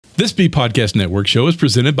This B Podcast Network show is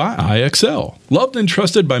presented by IXL. Loved and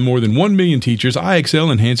trusted by more than 1 million teachers,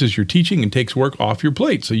 IXL enhances your teaching and takes work off your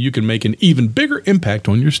plate so you can make an even bigger impact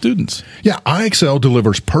on your students. Yeah, IXL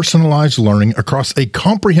delivers personalized learning across a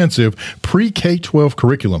comprehensive pre-K-12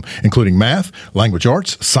 curriculum, including math, language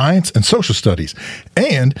arts, science, and social studies,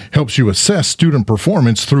 and helps you assess student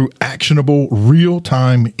performance through actionable,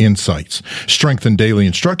 real-time insights. Strengthen daily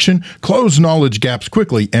instruction, close knowledge gaps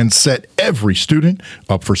quickly, and set every student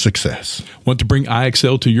up for success. Want to bring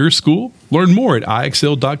IXL to your school? Learn more at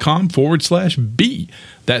IXL.com/B.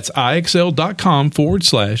 That's IXL.com/BE.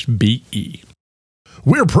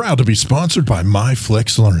 We're proud to be sponsored by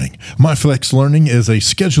MyFlex Learning. MyFlex Learning is a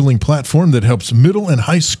scheduling platform that helps middle and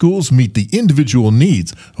high schools meet the individual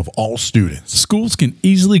needs of all students. Schools can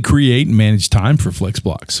easily create and manage time for flex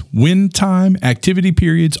blocks, win time, activity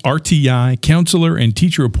periods, RTI, counselor and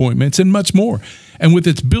teacher appointments, and much more. And with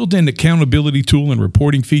its built-in accountability tool and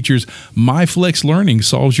reporting features, MyFlex Learning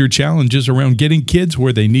solves your challenges around getting kids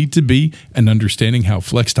where they need to be and understanding how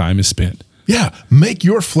flex time is spent. Yeah, make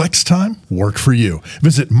your flex time work for you.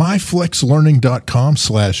 Visit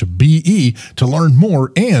myflexlearning.com/BE to learn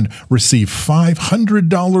more and receive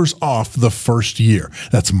 $500 off the first year.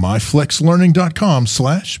 That's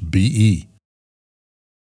myflexlearning.com/BE.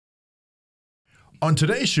 On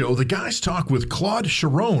today's show, the guys talk with Claude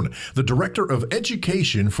Charron, the Director of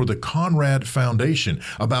Education for the Conrad Foundation,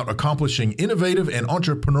 about accomplishing innovative and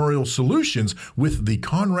entrepreneurial solutions with the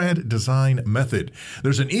Conrad Design Method.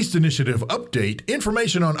 There's an East Initiative update,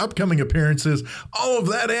 information on upcoming appearances, all of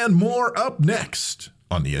that and more up next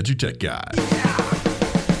on the EduTech Guys.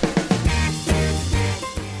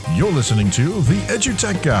 You're listening to the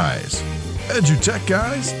EduTech Guys,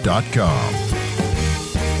 edutechguys.com.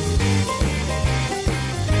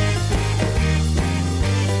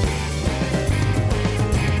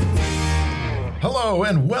 Hello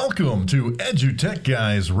and welcome to EduTech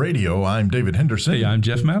Guys Radio. I'm David Henderson. Hey, I'm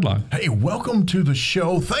Jeff Madlock. Hey, welcome to the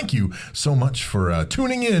show. Thank you so much for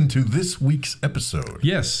tuning in to this week's episode.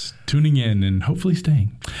 Yes, tuning in and hopefully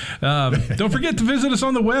staying. Don't forget to visit us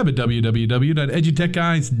on the web at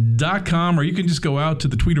www.edutechguys.com, or you can just go out to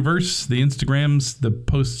the Twitterverse, the Instagrams, the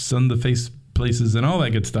posts on the face places, and all that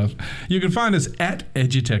good stuff. You can find us at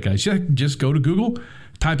EduTech Guys. Just go to Google,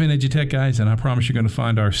 type in EduTech Guys, and I promise you're going to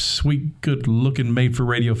find our sweet, good-looking,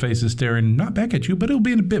 made-for-radio faces staring not back at you, but it'll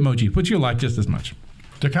be in a Bitmoji, which you'll like just as much.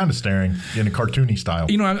 They're kind of staring in a cartoony style.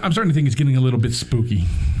 You know, I'm starting to think it's getting a little bit spooky.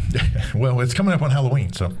 Well, it's coming up on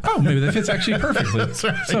Halloween, so. Oh, maybe that fits actually perfectly. That's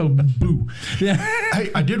right. So, boo. Yeah.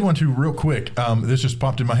 Hey, I did want to, real quick, this just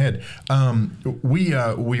popped in my head. We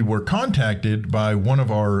were contacted by one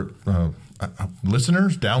of our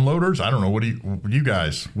listeners, downloaders, I don't know, what do you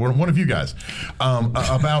guys, one of you guys,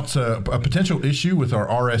 about a potential issue with our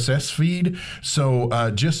RSS feed.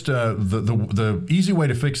 So just the easy way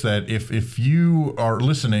to fix that, if you are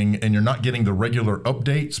listening and you're not getting the regular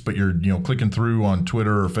updates, but you're clicking through on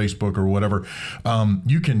Twitter or Facebook or whatever,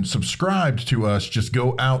 you can subscribe to us. Just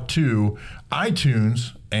go out to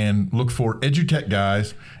iTunes and look for EduTech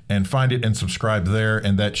Guys and find it and subscribe there,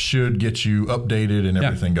 and that should get you updated and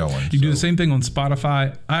everything going. You can do the same thing on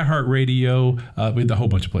Spotify, iHeartRadio, with a whole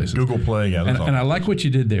bunch of places. Google Play, yeah. And I like what you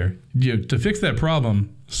did there. To fix that problem,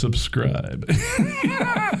 subscribe.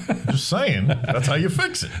 Just saying, that's how you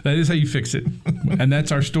fix it. That is how you fix it. And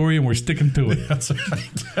that's our story, and we're sticking to it. That's right.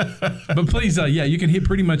 But please, you can hit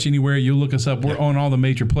pretty much anywhere. You'll look us up. We're on all the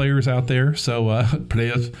major players out there, so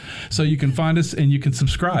so you can find us and you can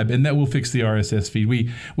subscribe, and that will fix the RSS feed.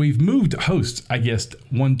 We've moved hosts, I guess,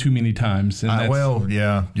 one too many times. And that's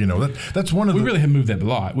one of we really have moved that a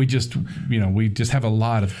lot. We just have a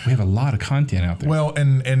lot of content out there. Well,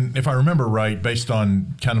 and if I remember right, based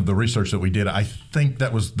on kind of the research that we did, I think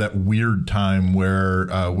that was that weird time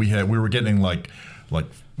where we were getting like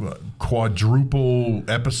quadruple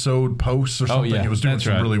episode posts or something. It was doing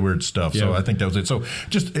some really weird stuff. So I think that was it. So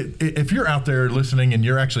just if you're out there listening and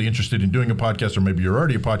you're actually interested in doing a podcast, or maybe you're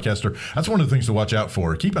already a podcaster, that's one of the things to watch out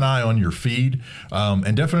for. Keep an eye on your feed,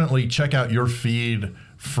 and definitely check out your feed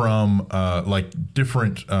from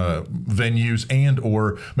different venues, and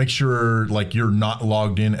or make sure you're not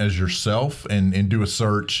logged in as yourself, and do a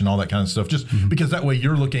search and all that kind of stuff, just because that way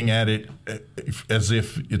you're looking at it as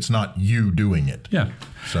if it's not you doing it. Yeah.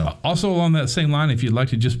 So also along that same line, if you'd like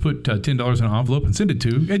to just put $10 in an envelope and send it to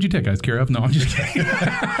EduTech Guys, care of. No, I'm just kidding.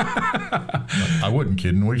 I wasn't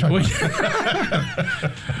kidding. What are you talking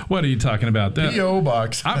about? What are you talking about? P.O.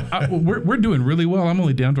 Box. We're doing really well. I'm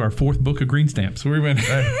only down to our 4th book of green stamps. We're going.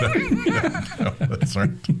 That's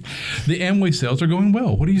right. The Amway sales are going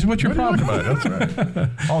well. What's your problem? That's right.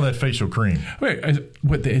 All that facial cream. Wait,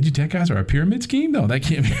 what, the EduTech guys are a pyramid scheme? No, that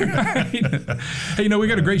can't be right. Hey, we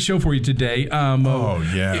got a great show for you today.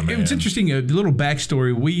 Man. It was interesting, a little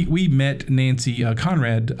backstory. We met Nancy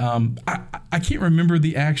Conrad. I can't remember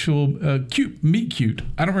the actual meet cute.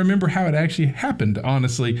 I don't remember how it actually happened,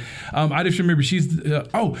 honestly. I just remember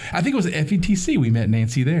I think it was at FETC we met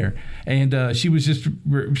Nancy there. And she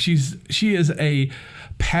is a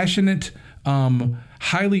passionate,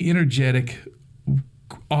 highly energetic,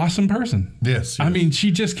 awesome person. Yes. I mean,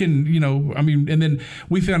 she just can, and then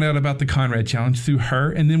we found out about the Conrad Challenge through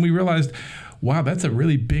her. And then we realized, wow, that's a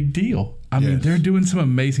really big deal. I mean, they're doing some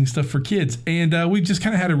amazing stuff for kids. And we just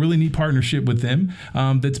kind of had a really neat partnership with them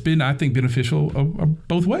that's been, I think, beneficial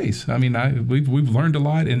both ways. I mean, we've learned a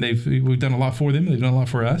lot, and we've done a lot for them. They've done a lot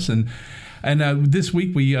for us. And this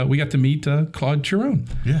week we got to meet Claude Charron.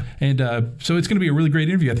 Yeah. And so it's going to be a really great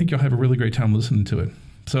interview. I think you'll have a really great time listening to it.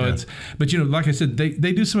 So but like I said,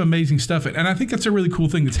 they do some amazing stuff. And I think that's a really cool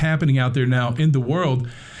thing that's happening out there now in the world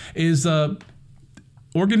is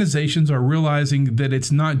organizations are realizing that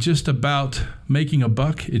it's not just about making a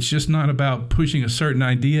buck. It's just not about pushing a certain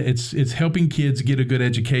idea. It's helping kids get a good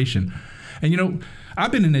education. And,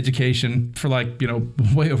 I've been in education for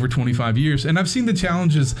way over 25 years, and I've seen the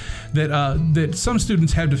challenges that some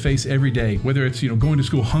students have to face every day, whether it's, going to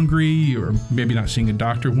school hungry or maybe not seeing a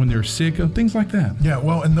doctor when they're sick, things like that. Yeah,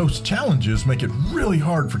 well, and those challenges make it really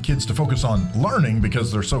hard for kids to focus on learning because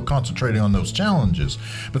they're so concentrating on those challenges.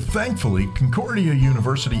 But thankfully, Concordia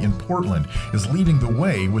University in Portland is leading the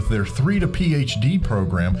way with their 3 to PhD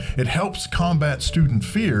program. It helps combat student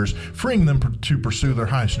fears, freeing them to pursue their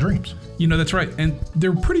highest dreams. That's right. And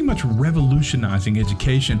they're pretty much revolutionizing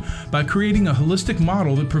education by creating a holistic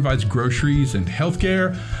model that provides groceries and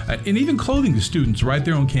healthcare and even clothing to students right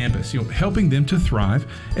there on campus, helping them to thrive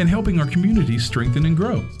and helping our communities strengthen and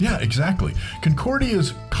grow. Yeah, exactly.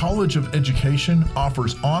 Concordia's College of Education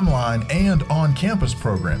offers online and on-campus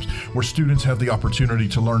programs where students have the opportunity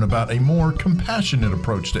to learn about a more compassionate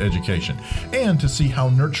approach to education and to see how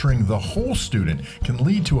nurturing the whole student can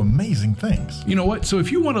lead to amazing things. You know what? So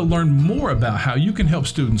if you want to learn more about how you can help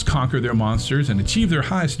students conquer their monsters and achieve their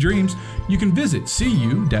highest dreams, you can visit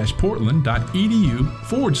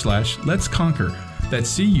cu-portland.edu/let's conquer.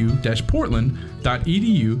 That's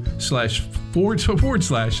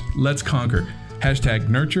cu-portland.edu/let's conquer.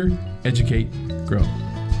 #nurture, educate, grow.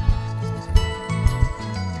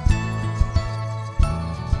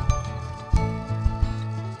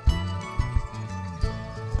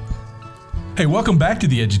 Hey, welcome back to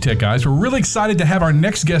the EduTech Guys. We're really excited to have our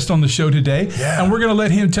next guest on the show today. Yeah. And we're going to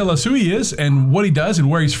let him tell us who he is and what he does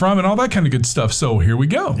and where he's from and all that kind of good stuff. So here we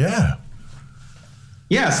go. Yeah.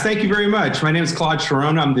 Yes, thank you very much. My name is Claude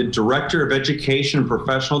Charron. I'm the Director of Education and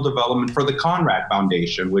Professional Development for the Conrad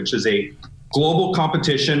Foundation, which is a global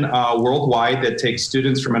competition worldwide that takes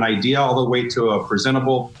students from an idea all the way to a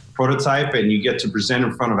presentable prototype, and you get to present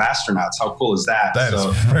in front of astronauts. How cool is that? That is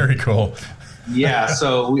very cool. Yeah,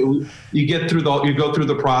 so you go through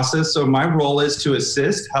the process. So my role is to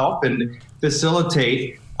assist, help, and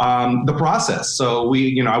facilitate the process. So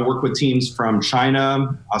I work with teams from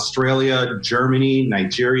China, Australia, Germany,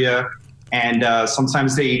 Nigeria, and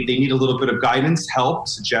sometimes they need a little bit of guidance, help,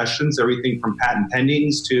 suggestions, everything from patent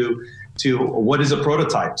pendings to what is a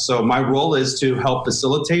prototype. So my role is to help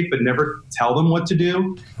facilitate, but never tell them what to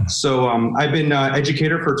do. So I've been an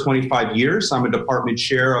educator for 25 years. I'm a department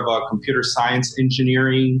chair of a computer science,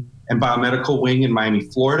 engineering, and biomedical wing in Miami,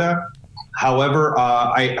 Florida. However,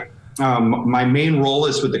 my main role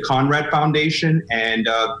is with the Conrad Foundation, and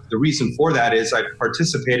the reason for that is I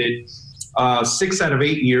participated 6 out of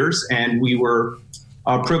 8 years, and we were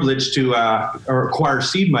privileged to acquire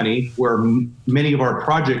seed money where many of our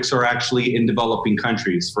projects are actually in developing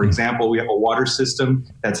countries. For example, we have a water system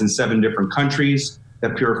that's in 7 different countries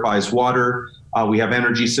that purifies water. We have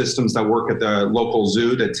energy systems that work at the local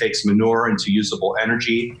zoo that takes manure into usable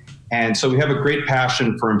energy. And so we have a great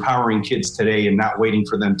passion for empowering kids today and not waiting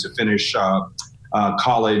for them to finish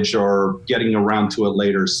college or getting around to it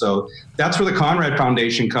later. So that's where the Conrad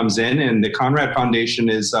Foundation comes in. And the Conrad Foundation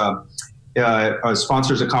is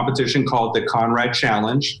sponsors a competition called the Conrad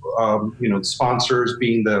Challenge. Sponsors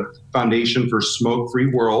being the Foundation for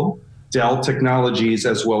Smoke-Free World, Dell Technologies,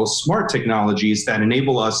 as well as smart technologies that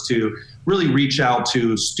enable us to really reach out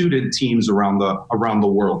to student teams around the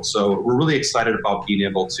world. So we're really excited about being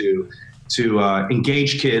able to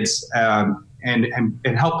engage kids and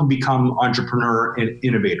help them become entrepreneur and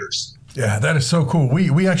innovators. Yeah, that is so cool.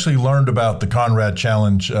 We actually learned about the Conrad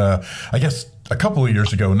Challenge, I guess, a couple of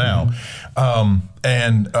years ago now.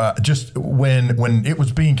 Just when it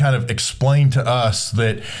was being kind of explained to us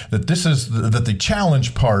that the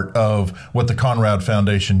challenge part of what the Conrad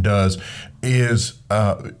Foundation does is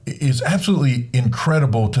absolutely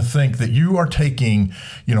incredible to think that you are taking,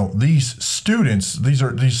 these students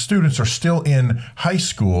are still in high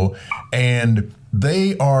school, and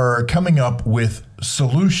they are coming up with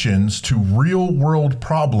solutions to real world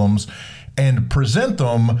problems and present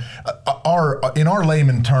them in our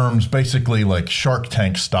layman terms, basically like Shark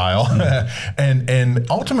Tank style, and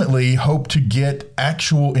ultimately hope to get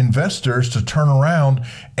actual investors to turn around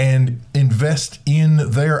and invest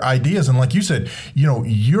in their ideas. And like you said,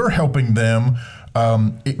 you're helping them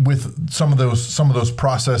with some of those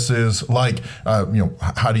processes, like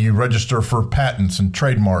how do you register for patents and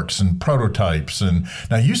trademarks and prototypes. And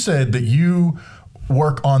now you said that you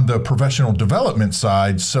work on the professional development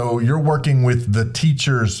side, so you're working with the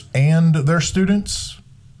teachers and their students?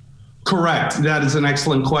 Correct. That is an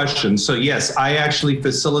excellent question. So yes, I actually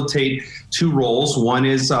facilitate two roles. One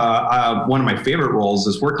is one of my favorite roles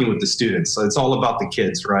is working with the students. So it's all about the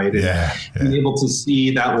kids, right? And being able to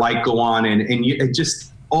see that light go on, and it just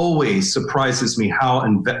always surprises me how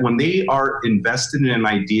when they are invested in an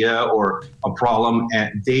idea or a problem,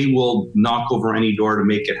 they will knock over any door to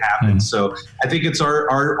make it happen. So I think it's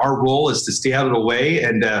our role is to stay out of the way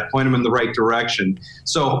and point them in the right direction.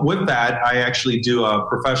 So with that, I actually do a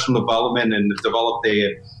professional development and developed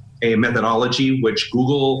a methodology which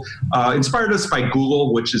Google inspired us by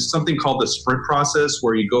Google, which is something called the sprint process,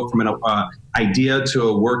 where you go from an idea to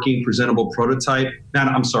a working presentable prototype.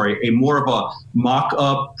 A more of a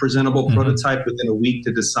mock-up presentable prototype within a week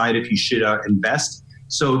to decide if you should invest.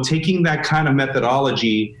 So taking that kind of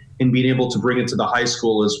methodology and being able to bring it to the high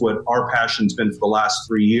school is what our passion's been for the last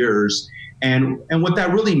 3 years. And what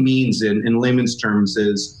that really means in layman's terms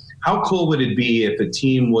is, how cool would it be if a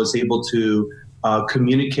team was able to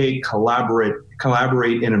communicate, collaborate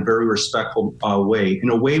in a very respectful way, in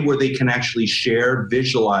a way where they can actually share,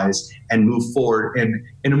 visualize, and move forward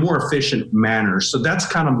in a more efficient manner. So that's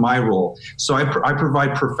kind of my role. So I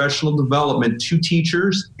provide professional development to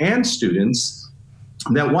teachers and students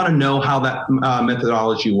that want to know how that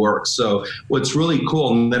methodology works. So what's really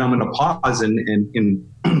cool, and then I'm going to pause and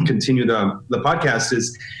continue the podcast,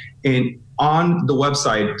 is on the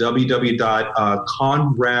website,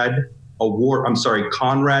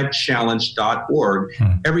 conradchallenge.org.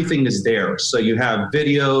 Everything is there. So you have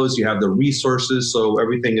videos, you have the resources, so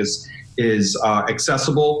everything is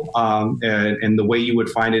accessible. And the way you would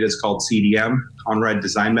find it is called CDM, Conrad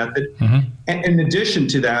Design Method. And in addition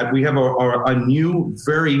to that, we have a new,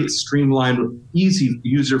 very streamlined, easy,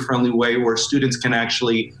 user-friendly way where students can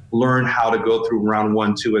actually learn how to go through round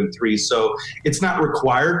 1, 2, and 3. So it's not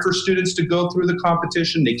required for students to go through the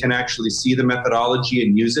competition. They can actually see the methodology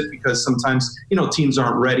and use it, because sometimes, teams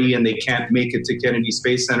aren't ready and they can't make it to Kennedy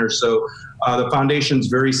Space Center. So the foundation's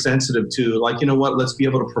very sensitive to, let's be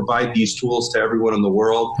able to provide these tools to everyone in the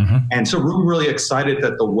world. And so we're really excited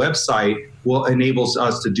that the website will enable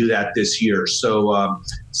us to do that this year. So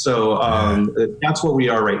that's where we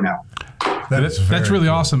are right now. That's really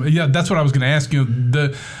awesome. Yeah, that's what I was going to ask you.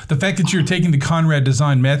 The fact that you're taking the Conrad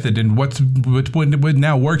design method and what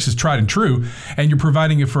now works is tried and true, and you're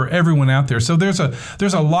providing it for everyone out there. So there's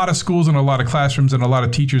a lot of schools and a lot of classrooms and a lot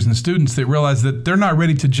of teachers and students that realize that they're not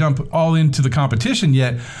ready to jump all into the competition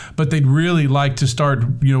yet, but they'd really like to start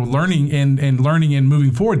learning and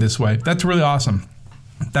moving forward this way. That's really awesome.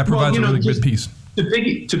 That provides a really good piece. To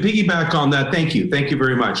piggyback on that, thank you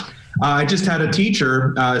very much. I just had a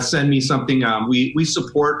teacher send me something. We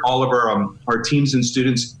support all of our teams and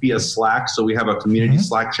students via Slack, so we have a community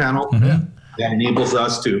Slack channel that enables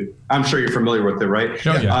us to. I'm sure you're familiar with it, right?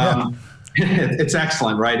 Oh, yeah. It's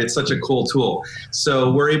excellent, right? It's such a cool tool.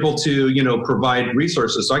 So we're able to provide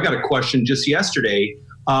resources. So I got a question just yesterday.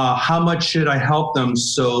 How much should I help them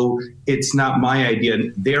so it's not my idea,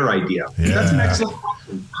 their idea? Yeah. That's an excellent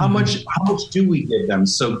question. How much do we give them?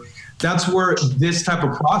 So that's where this type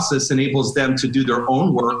of process enables them to do their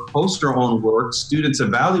own work, post their own work, students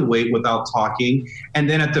evaluate without talking, and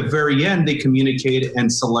then at the very end, they communicate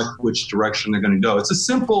and select which direction they're going to go. It's a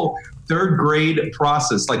simple third grade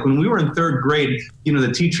process. Like when we were in third grade,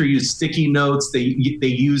 the teacher used sticky notes. They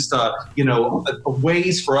used,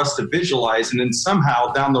 ways for us to visualize. And then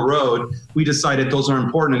somehow down the road, we decided those aren't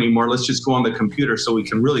important anymore. Let's just go on the computer so we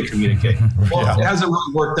can really communicate. Well, it hasn't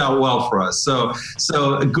really worked out well for us. So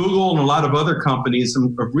Google and a lot of other companies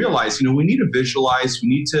have realized, we need to visualize. We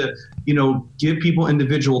need to, give people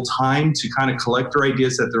individual time to kind of collect their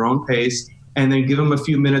ideas at their own pace, and then give them a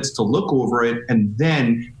few minutes to look over it. And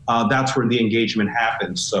then that's where the engagement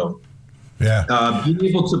happens. So Being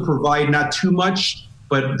able to provide not too much,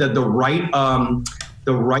 but the right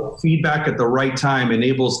feedback at the right time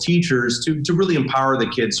enables teachers to really empower the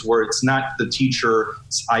kids, where it's not the teacher's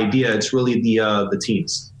idea, it's really the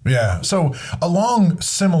team's. Yeah. So along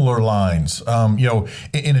similar lines,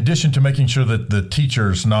 in addition to making sure that the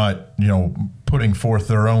teacher's not, putting forth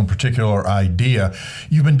their own particular idea,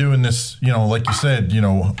 you've been doing this, like you said,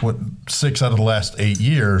 6 out of the last 8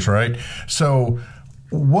 years, right? So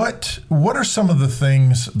what are some of the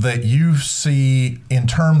things that you see in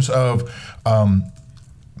terms of,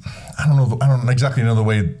 I don't exactly know the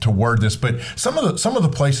way to word this, but some of the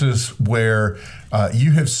places where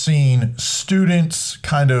you have seen students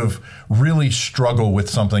kind of really struggle with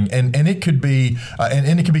something, and it could be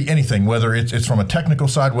and it could be anything, whether it's from a technical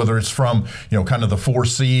side, whether it's from kind of the 4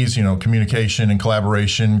 C's, communication and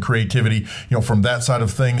collaboration, creativity, from that side of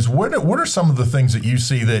things. What are some of the things that you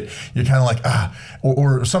see that you're kind of like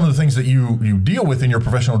or some of the things that you deal with in your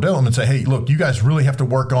professional development? Say, hey, look, you guys really have to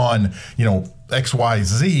work on X, Y,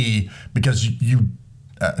 Z, because you're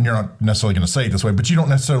not necessarily going to say it this way, but you don't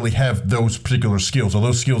necessarily have those particular skills, or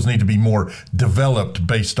those skills need to be more developed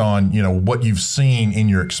based on, what you've seen in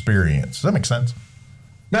your experience. Does that make sense?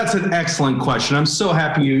 That's an excellent question. I'm so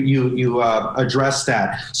happy you addressed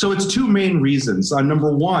that. So it's 2 main reasons.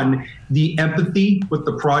 Number one, the empathy with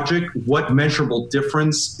the project. What measurable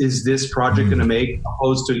difference is this project going to make,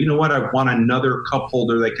 opposed to, I want another cup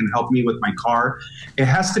holder that can help me with my car. It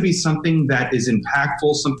has to be something that is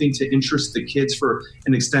impactful, something to interest the kids for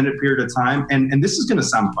an extended period of time. And this is going to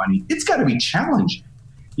sound funny. It's got to be challenging.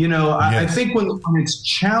 I think when it's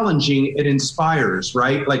challenging, it inspires,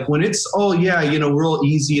 right? Like when it's, real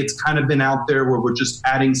easy, it's kind of been out there where we're just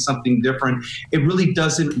adding something different. It really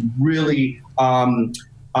doesn't really, promote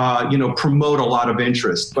a lot of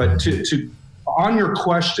interest. But to on your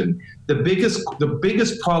question, the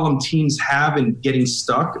biggest problem teams have in getting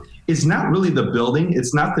stuck is not really the building,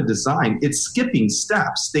 it's not the design, it's skipping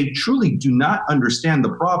steps. They truly do not understand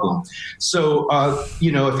the problem. So, if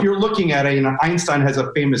you're looking at it, Einstein has a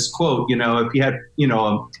famous quote, if you had,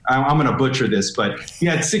 I'm going to butcher this, but he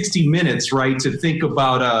had 60 minutes, right, to think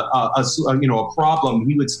about a problem,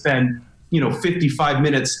 he would spend 55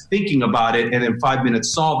 minutes thinking about it and then 5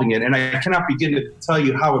 minutes solving it. And I cannot begin to tell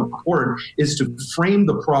you how important it is to frame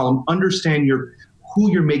the problem, understand who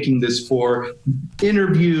you're making this for,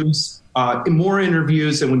 interviews, more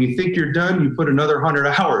interviews. And when you think you're done, you put another 100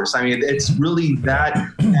 hours. I mean, it's really that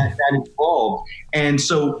involved. And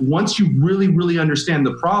so once you really, really understand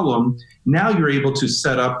the problem, now you're able to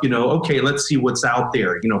set up, okay, let's see what's out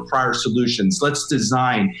there, prior solutions, let's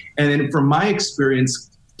design. And then from my experience,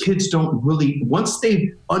 kids don't really, once they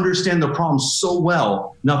understand the problem so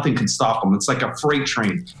well, nothing can stop them. It's like a freight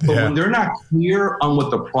train. But when they're not clear on what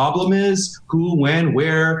the problem is, who, when,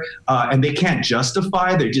 where, and they can't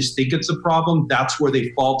justify, they just think it's a problem, that's where they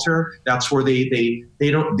falter. That's where they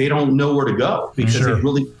don't know where to go, because they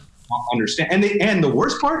really don't understand. And the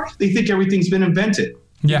worst part, they think everything's been invented.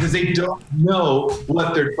 Yeah. Because they don't know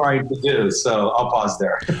what they're trying to do. So I'll pause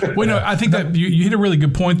there. Well, I think that you hit a really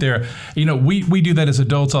good point there. We do that as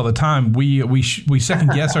adults all the time. We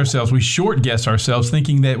second guess ourselves. We short guess ourselves,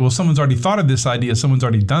 thinking that, someone's already thought of this idea. Someone's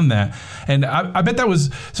already done that. And I bet that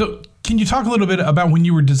was so. Can you talk a little bit about when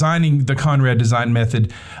you were designing the Conrad design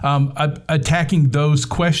method, attacking those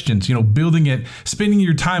questions, building it, spending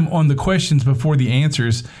your time on the questions before the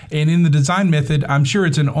answers? And in the design method, I'm sure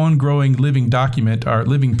it's an ongoing living document or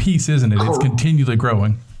living piece, isn't it? It's continually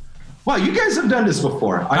growing. Well, you guys have done this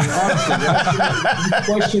before. I mean, honestly, these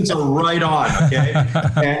questions are right on, okay?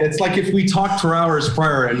 And it's like if we talked for hours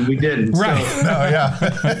prior and we didn't. Right. So,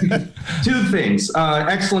 2 things.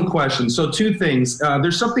 Excellent question. So 2 things.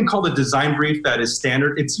 There's something called a design brief that is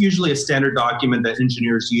standard. It's usually a standard document that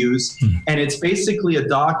engineers use. And it's basically a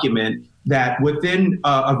document that within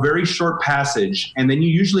a very short passage, and then you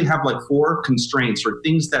usually have like 4 constraints or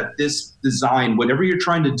things that this design, whatever you're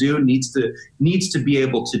trying to do, needs to be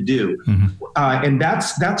able to do. And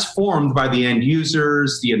that's formed by the end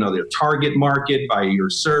users, the target market, by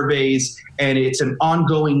your surveys, and it's an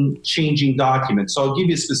ongoing changing document. So I'll give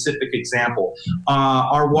you a specific example.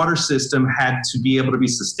 Our water system had to be able to be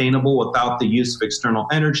sustainable without the use of external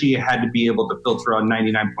energy. It had to be able to filter out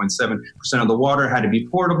 99.7% of the water. It had to be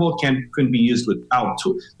portable. Couldn't be used without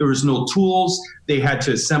there was no tools. They had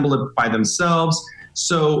to assemble it by themselves.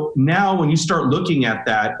 So now when you start looking at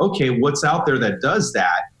that, okay, what's out there that does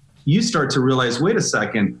that? you start to realize, wait a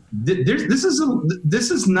second, this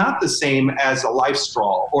is not the same as a life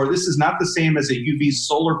straw, or this is not the same as a UV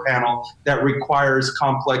solar panel that requires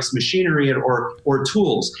complex machinery or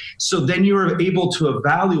tools. So then you're able to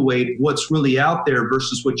evaluate what's really out there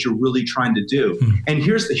versus what you're really trying to do. And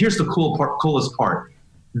here's the coolest part.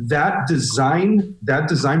 That design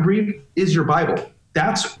brief is your Bible.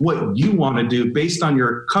 That's what you want to do based on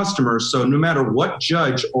your customers. So no matter what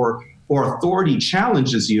judge or authority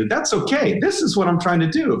challenges you, that's okay. This is what I'm trying to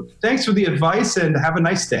do. Thanks for the advice and have a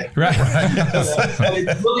nice day. Right. And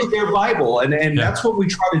it's really their Bible. And that's what we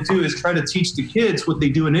try to do, is try to teach the kids what they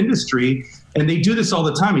do in industry. And they do this all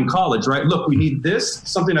the time in college, right? Look, we need this,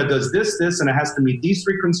 something that does this, and it has to meet these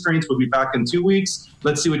 3 constraints. We'll be back in 2 weeks.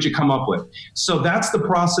 Let's see what you come up with. So that's the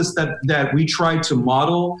process that we try to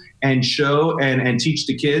model and show and teach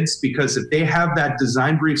the kids, because if they have that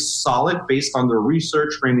design brief solid based on their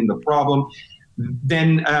research, framing the problem,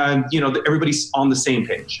 then everybody's on the same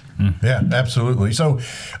page. Yeah, absolutely. So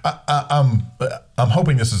I'm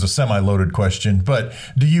hoping this is a semi-loaded question, but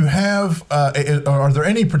do you have, are there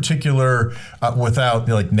any particular, without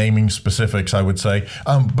like naming specifics, I would say,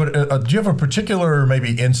 but do you have a particular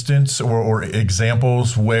maybe instance or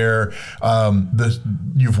examples where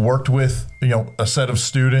you've worked with, a set of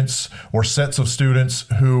students or sets of students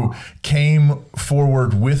who came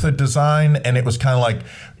forward with a design and it was kind of like,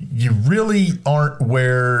 you really aren't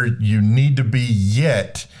where you need to be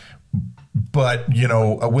yet, but,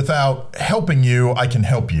 without helping you, I can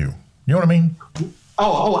help you. You know what I mean?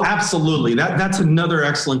 Oh, absolutely. That's another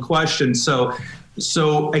excellent question. So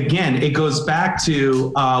again, it goes back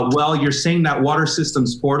to, you're saying that water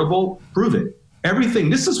system's portable, prove it. Everything.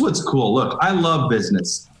 This is what's cool. Look, I love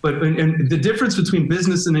business, but and the difference between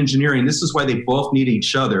business and engineering, this is why they both need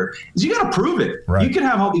each other, is you got to prove it. Right. You can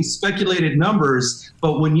have all these speculated numbers,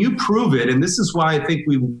 but when you prove it, and this is why I think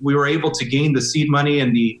we were able to gain the seed money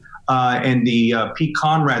and the Pete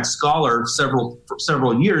Conrad Scholar for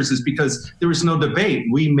several years, is because there was no debate.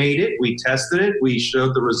 We made it, we tested it, we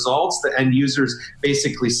showed the results, the end users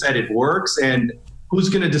basically said it works, and who's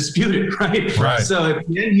going to dispute it, right? So if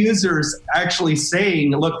the end user's actually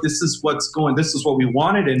saying, look, this is what we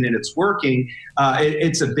wanted, and then it's working,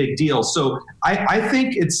 it's a big deal. So I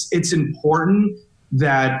think it's important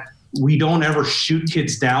that we don't ever shoot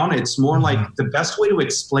kids down. It's more like the best way to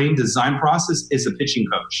explain design process is a pitching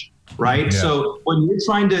coach, right? Yeah. So when you're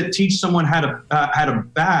trying to teach someone how to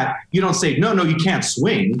bat, you don't say, no, you can't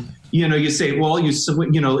swing. You say, well,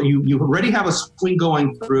 you already have a swing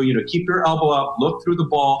going through, keep your elbow up, look through the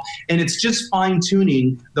ball. And it's just fine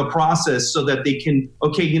tuning the process so that they can,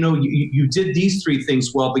 you did these 3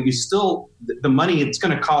 things well, but you still, the money, it's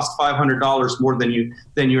going to cost $500 more than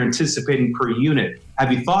you're anticipating per unit.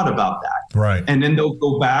 Have you thought about that? Right. And then they'll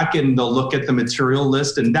go back and they'll look at the material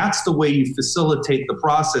list. And that's the way you facilitate the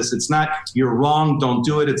process. It's not, you're wrong, don't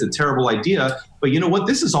do it, it's a terrible idea. But you know what?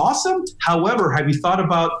 This is awesome. However, have you thought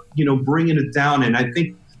about, bringing it down? And I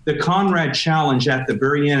think the Conrad Challenge at the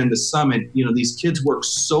very end in the summit, these kids work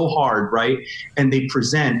so hard, right? And they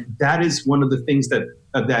present. That is one of the things that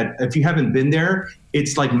if you haven't been there,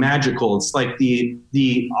 it's like magical. It's like the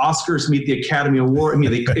Oscars meet the Academy Award.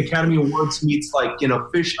 The Academy Awards meets like,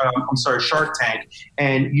 Shark Tank,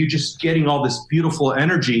 and you're just getting all this beautiful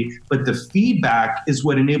energy. But the feedback is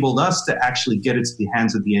what enabled us to actually get it to the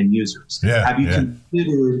hands of the end users. Yeah, have you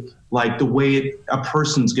considered like the way a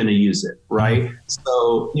person's going to use it, right? Mm-hmm.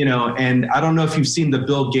 So, and I don't know if you've seen the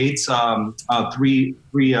Bill Gates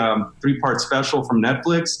three-part special from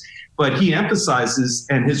Netflix, but he emphasizes,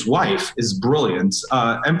 and his wife is brilliant,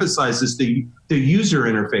 emphasizes the user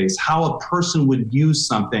interface, how a person would use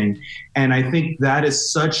something. And I think that is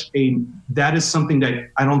something that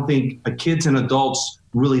I don't think kids and adults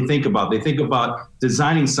really think about. They think about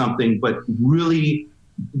designing something, but really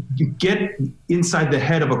get inside the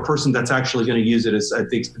head of a person that's actually going to use it is, I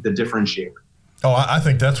think, the differentiator. Oh, I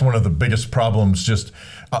think that's one of the biggest problems, just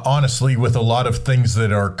honestly, with a lot of things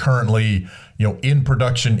that are currently, in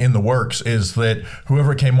production, in the works, is that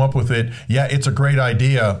whoever came up with it, it's a great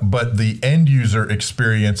idea, but the end user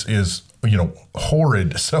experience is,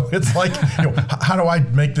 horrid. So it's like, how do I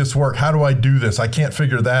make this work? How do I do this? I can't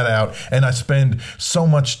figure that out. And I spend so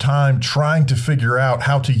much time trying to figure out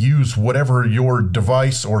how to use whatever your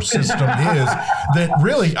device or system is that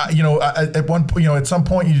really, at one point, at some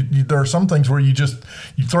point, there are some things where you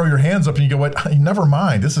throw your hands up and you go, what? Never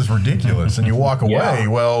mind. This is ridiculous. And you walk away. Yeah.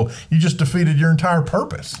 Well, you just defeated your entire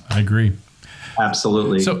purpose. I agree.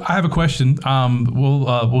 Absolutely. So I have a question.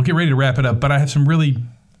 We'll get ready to wrap it up, but I have some really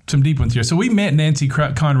some deep ones here. So we met Nancy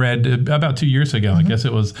Conrad about 2 years ago. I guess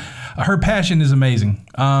it was. Her passion is amazing.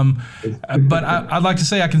 But I'd like to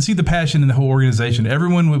say I can see the passion in the whole organization.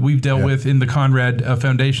 Everyone we've dealt with in the Conrad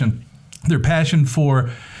Foundation, their passion for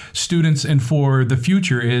students and for the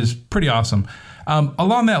future is pretty awesome.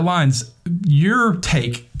 Along that lines, your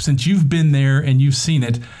take, since you've been there and you've seen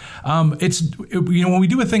it, when we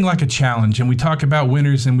do a thing like a challenge and we talk about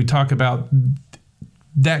winners and we talk about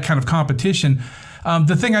that kind of competition,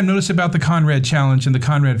 the thing I notice about the Conrad Challenge and the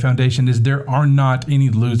Conrad Foundation is there are not any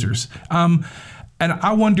losers. And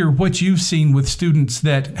I wonder what you've seen with students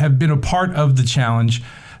that have been a part of the challenge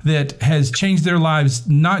that has changed their lives,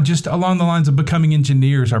 not just along the lines of becoming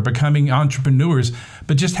engineers or becoming entrepreneurs,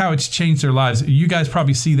 but just how it's changed their lives. You guys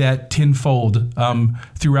probably see that tenfold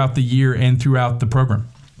throughout the year and throughout the program.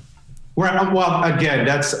 Well, again,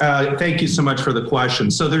 that's thank you so much for the question.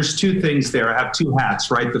 So there's two things there. I have two hats,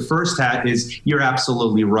 right? The first hat is you're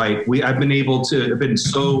absolutely right. I've been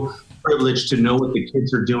so privileged to know what the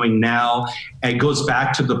kids are doing now. And it goes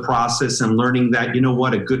back to the process and learning that,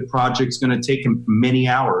 a good project's going to take many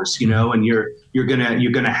hours, and you're going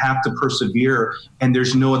to have to persevere, and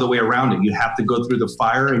there's no other way around it. You have to go through the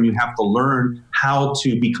fire, and you have to learn how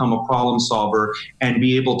to become a problem solver and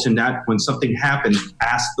be able to not, when something happens,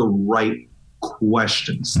 ask the right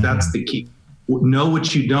questions. That's the key. Know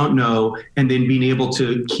what you don't know, and then being able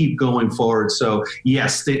to keep going forward. So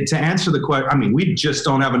yes, to answer the question, we just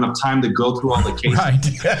don't have enough time to go through all the cases.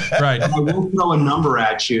 Right. I will throw a number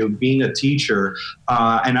at you, being a teacher,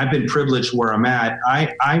 and I've been privileged where I'm at.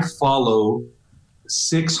 I follow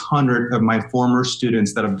 600 of my former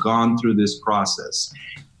students that have gone through this process,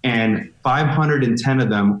 and 510 of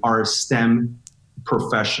them are STEM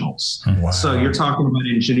professionals. Wow. So you're talking about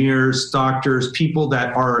engineers, doctors, people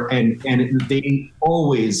that are, and they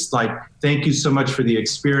always thank you so much for the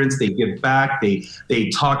experience. They give back. They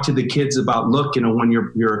talk to the kids about, look, when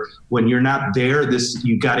you're not there,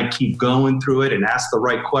 you got to keep going through it and ask the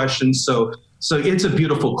right questions. So it's a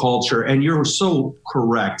beautiful culture, and you're so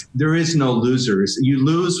correct. There is no losers. You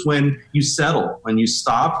lose when you settle, when you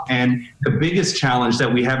stop. And the biggest challenge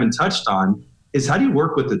that we haven't touched on is how do you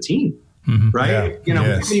work with the team? Right?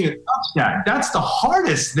 Yes. That's the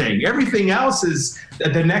hardest thing. Everything else is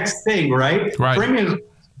the next thing, right? Framing a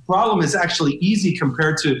problem is actually easy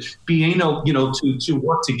compared to being able, to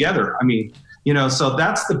work together. So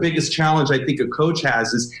that's the biggest challenge I think a coach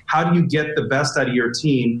has is how do you get the best out of your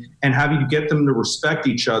team and how do you get them to respect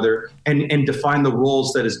each other and define the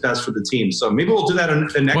roles that is best for the team. So maybe we'll do that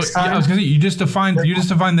the next time. I was going to say, you just defined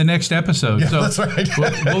the next episode. Yeah, so that's right.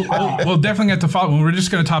 we'll definitely have to follow. We're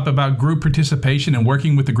just going to talk about group participation and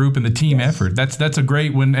working with the group and the team effort. That's a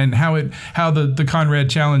great one, and how the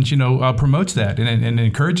Conrad Challenge promotes that and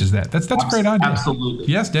encourages that. That's a great idea. Absolutely.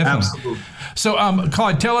 Yes, definitely. Absolutely. So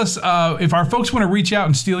Claude, tell us if our folks want to reach out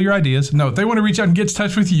and steal your ideas. No, if they want to reach out and get in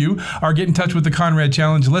touch with you or get in touch with the Conrad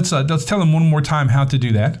Challenge, let's tell them one more time how to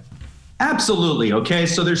do that. Absolutely. Okay.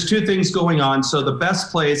 So there's two things going on. So the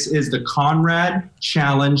best place is the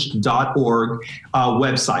conradchallenge.org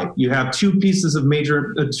website. You have two pieces of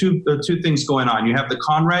two things going on. You have the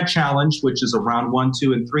Conrad Challenge, which is around 1,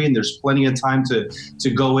 2, and 3, and there's plenty of time to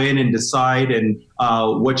go in and decide and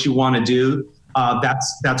what you want to do.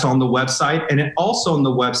 That's on the website, and it also on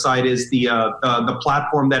the website is the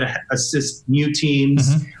platform that assists new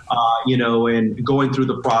teams, and going through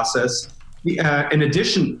the process. In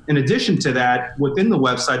addition to that, within the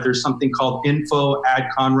website, there's something called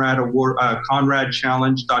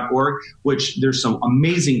info@conradchallenge.org, which there's some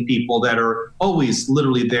amazing people that are always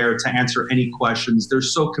literally there to answer any questions. They're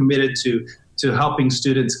so committed to helping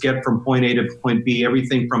students get from point A to point B,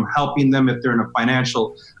 everything from helping them if they're in a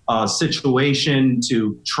financial situation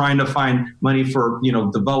to trying to find money for,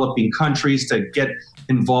 developing countries to get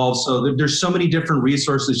involved. So there's so many different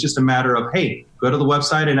resources, just a matter of, hey, go to the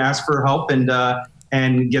website and ask for help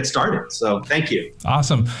and get started. So thank you.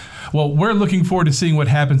 Awesome. Well, we're looking forward to seeing what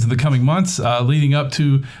happens in the coming months leading up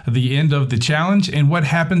to the end of the challenge and what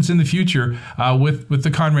happens in the future with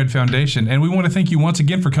the Conrad Foundation. And we want to thank you once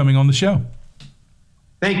again for coming on the show.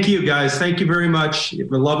 Thank you, guys. Thank you very much. I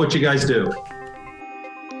love what you guys do.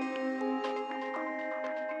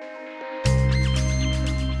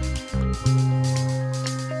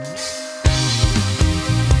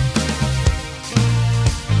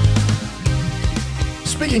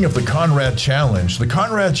 Speaking of the Conrad Challenge, the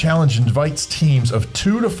Conrad Challenge invites teams of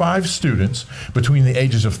 2 to 5 students between the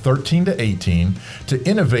ages of 13 to 18 to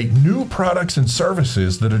innovate new products and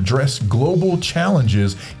services that address global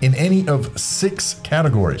challenges in any of 6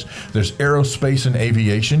 categories. There's aerospace and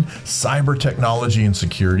aviation, cyber technology and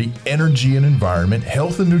security, energy and environment,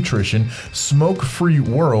 health and nutrition, smoke-free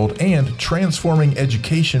world, and transforming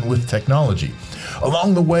education with technology.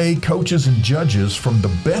 Along the way, coaches and judges from the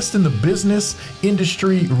best in the business,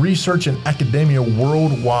 industry, research, and academia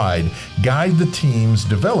worldwide guide the team's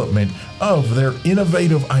development of their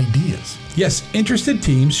innovative ideas. Yes, interested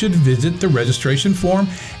teams should visit the registration form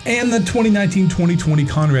and the 2019-2020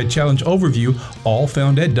 Conrad Challenge overview, all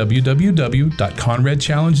found at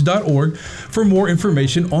www.conradchallenge.org for more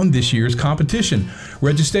information on this year's competition.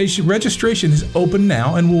 Registration is open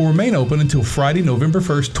now and will remain open until Friday, November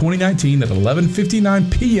 1st, 2019 at 11:59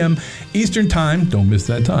 p.m. Eastern Time. Don't miss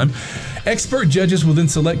that time. Expert judges will then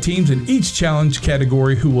select teams in each challenge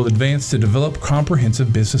category who will advance to develop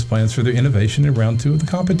comprehensive business plans for their innovation in round 2 of the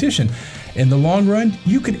competition. In the long run,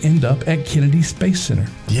 you could end up at Kennedy Space Center.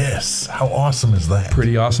 Yes, how awesome is that?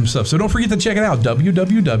 Pretty awesome stuff. So don't forget to check it out,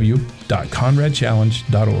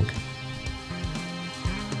 www.conradchallenge.org.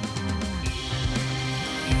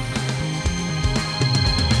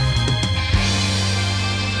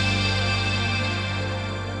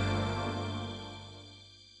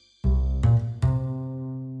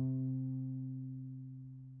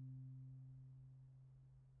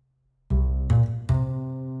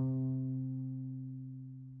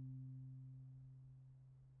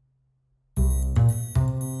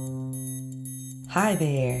 Hi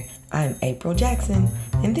there, I'm April Jackson,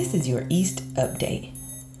 and this is your East Update.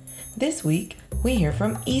 This week, we hear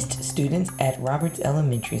from East students at Roberts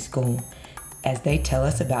Elementary School as they tell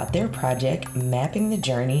us about their project mapping the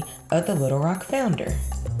journey of the Little Rock founder.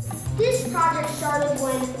 This project started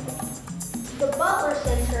when the Butler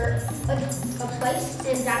Center, a place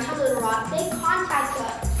in downtown Little Rock, they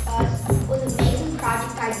contacted us with an amazing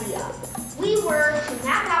project idea. We were to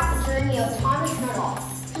map out the journey of Thomas Nuttall,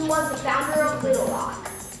 who was the founder of Little Rock.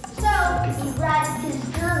 So we read his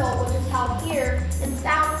journal, which is held here, and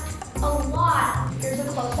found a lot. Here's a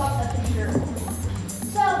close-up of his journal.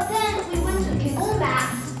 So then we went to Google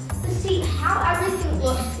Maps to see how everything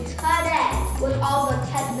looks today, with all the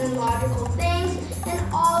technological things and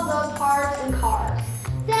all the cars and cars.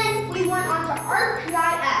 Then we went on to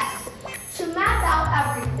ArcGIS to map out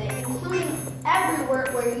everything, including everywhere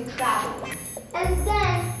where you travel. And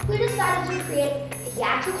then we decided to create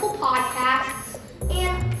theatrical podcasts,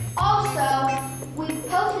 and also we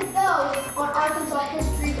posted those on Arkansas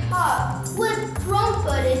History Hub with drone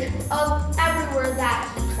footage of everywhere that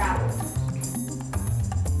he traveled.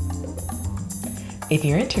 If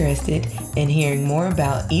you're interested in hearing more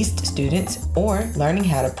about East students or learning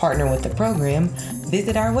how to partner with the program,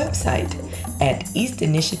 visit our website at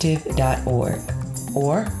eastinitiative.org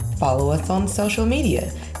or follow us on social media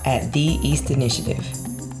at The East Initiative.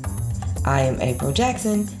 I am April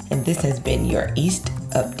Jackson, and this has been your East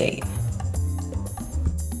Update.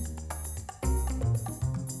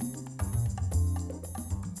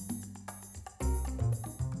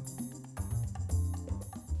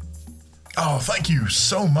 Oh, thank you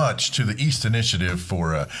so much to the East Initiative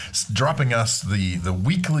for dropping us the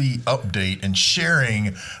weekly update and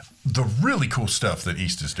sharing the really cool stuff that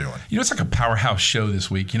East is doing. You know, it's like a powerhouse show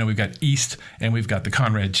this week. You know, we've got East and we've got the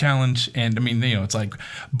Conrad Challenge. And I mean, you know, it's like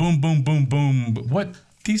boom, boom, boom, boom.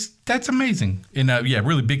 That's amazing. And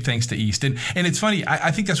really big thanks to East. And it's funny,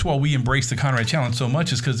 I think that's why we embrace the Conrad Challenge so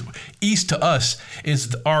much, is because East to us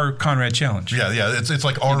is our Conrad Challenge. Yeah. It's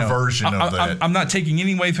like our version of that. I'm not taking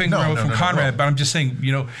anything from Conrad, but I'm just saying,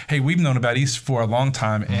 you know, hey, we've known about East for a long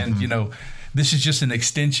time. And, you know, this is just an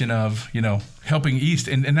extension of, you know, helping East.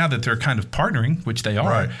 And now that they're kind of partnering, which they are.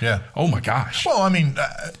 Right, yeah. Oh, my gosh. Well, I mean,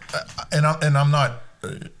 I'm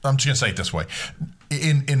just going to say it this way.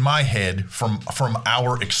 In my head, from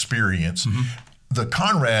our experience, the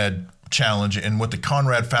Conrad Challenge and what the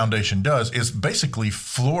Conrad Foundation does is basically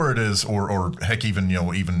Florida's, or heck,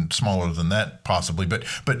 even smaller than that possibly, but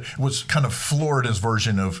was kind of Florida's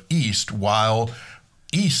version of East, while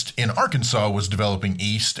East in Arkansas was developing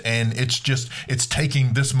East, and it's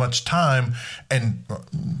taking this much time, and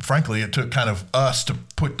frankly, it took kind of us to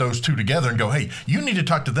put those two together and go, hey, you need to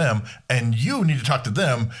talk to them, and you need to talk to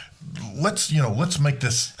them. Let's make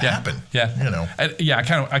this happen. Yeah.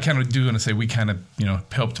 I kind of do want to say we kind of,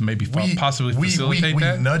 help to maybe possibly facilitate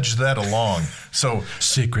that. We nudge that along. So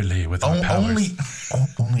secretly with our powers.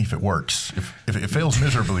 Only if it works. If it fails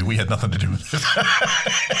miserably, we had nothing to do with it.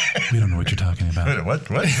 We don't know what you're talking about. What?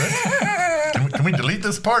 Can we delete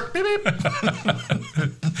this part? Beep, beep.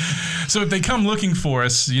 So if they come looking for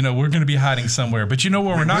us, we're going to be hiding somewhere. But you know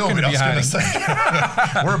where we're not going to be hiding?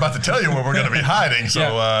 We're about to tell you where we're going to be hiding, so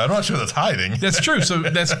I'm not sure that's hiding. That's true. So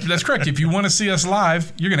that's correct. If you want to see us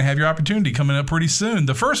live, you're going to have your opportunity coming up pretty soon.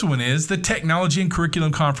 The first one is the Technology and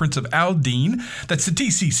Curriculum Conference of Aldine. That's the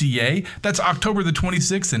TCCA. That's October the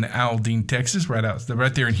 26th in Aldine, Texas,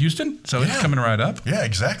 right there in Houston. So it's coming right up. Yeah,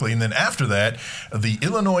 exactly. And then after that, the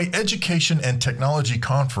Illinois Education and Technology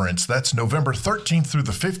Conference. That's November 13th through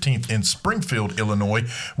the 15th in Springfield, Illinois.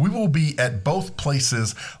 We will be at both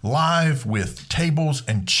places live with tables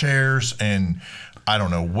and chairs and I don't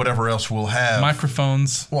know, whatever else we'll have.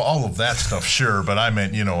 Microphones. Well, all of that stuff, sure. But I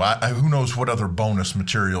meant, who knows what other bonus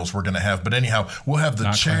materials we're going to have. But anyhow, we'll have the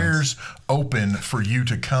chairs open for you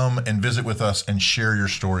to come and visit with us and share your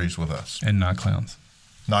stories with us. And not clowns.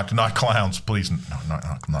 Not clowns, please. No,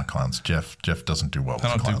 not clowns. Jeff doesn't do well with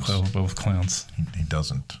clowns. I don't do well with clowns. He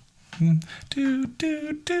doesn't. Tears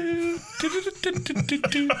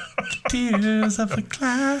of the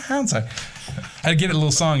clowns. I had to get a little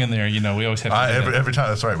song in there. We always have to every time.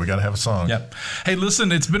 That's right. We got to have a song. Yep. Hey,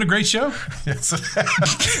 listen, it's been a great show. Yes.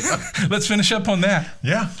 Let's finish up on that.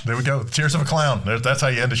 Yeah, there we go. Tears of a clown. That's how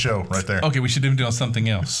you end a show right there. Okay, we should do something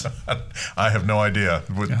else. I have no idea.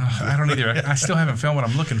 I don't either. I still haven't found what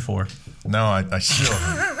I'm looking for. No, I still.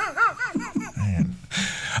 Man.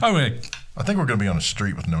 All right. I think we're going to be on a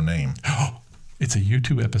street with no name. It's a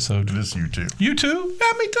YouTube episode. It is YouTube. You too?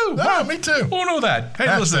 Yeah, me too. Ah, me too. Who knew that? Hey,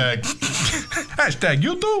 Hashtag. Listen. Hashtag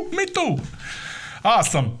you too? Me too.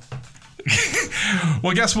 Awesome.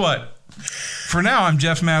 Well, guess what? For now, I'm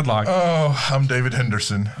Jeff Madlock. Oh, I'm David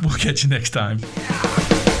Henderson. We'll catch you next time.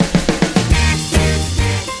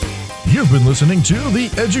 You've been listening to the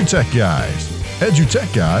EduTech Guys.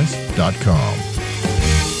 EduTechGuys.com.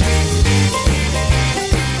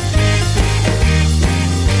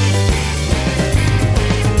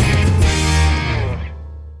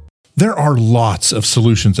 There are lots of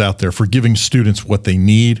solutions out there for giving students what they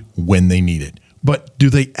need when they need it. But do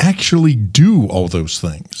they actually do all those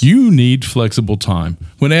things? You need flexible time.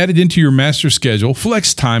 When added into your master schedule,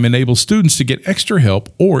 Flex Time enables students to get extra help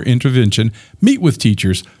or intervention, meet with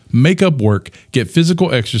teachers, make up work, get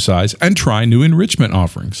physical exercise, and try new enrichment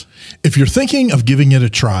offerings. If you're thinking of giving it a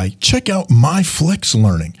try, check out My Flex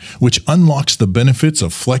Learning, which unlocks the benefits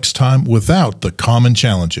of flex time without the common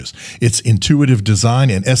challenges. Its intuitive design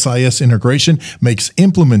and SIS integration makes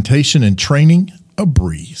implementation and training a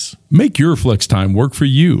breeze. Make your flex time work for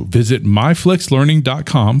you. Visit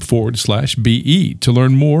myflexlearning.com/BE to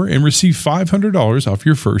learn more and receive $500 off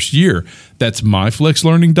your first year. That's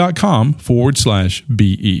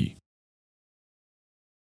myflexlearning.com/BE.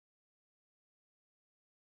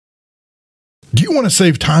 Do you want to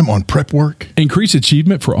save time on prep work? Increase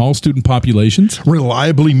achievement for all student populations?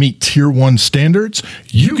 Reliably meet Tier 1 standards?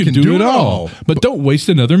 You can do it all, but don't waste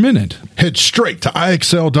another minute. Head straight to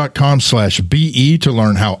IXL.com/BE to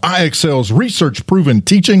learn how IXL's research-proven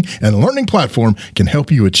teaching and learning platform can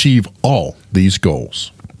help you achieve all these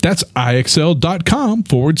goals. That's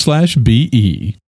IXL.com/BE.